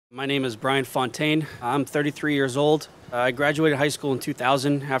My name is Brian Fountaine. I'm 33 years old. I graduated high school in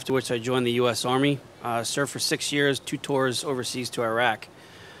 2000, after which I joined the U.S. Army. Served for 6 years, 2 tours overseas to Iraq.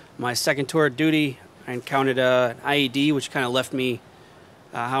 My second tour of duty, I encountered an IED, which kind of left me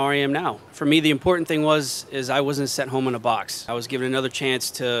how I am now. For me, the important thing is I wasn't sent home in a box. I was given another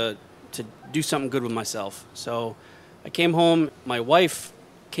chance to do something good with myself. So I came home. My wife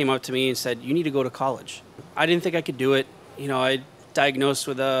came up to me and said, "You need to go to college." I didn't think I could do it. You know, I diagnosed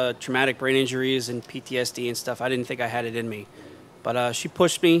with traumatic brain injuries and PTSD and stuff. I didn't think I had it in me. But she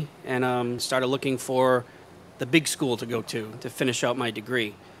pushed me and started looking for the big school to go to finish out my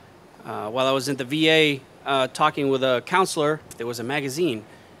degree. While I was at the VA talking with a counselor, there was a magazine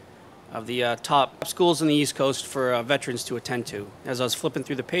of the top schools in the East Coast for veterans to attend to. As I was flipping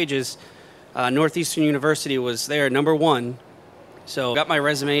through the pages, Northeastern University was there, #1. So got my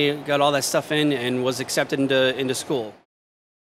resume, got all that stuff in, and was accepted into school.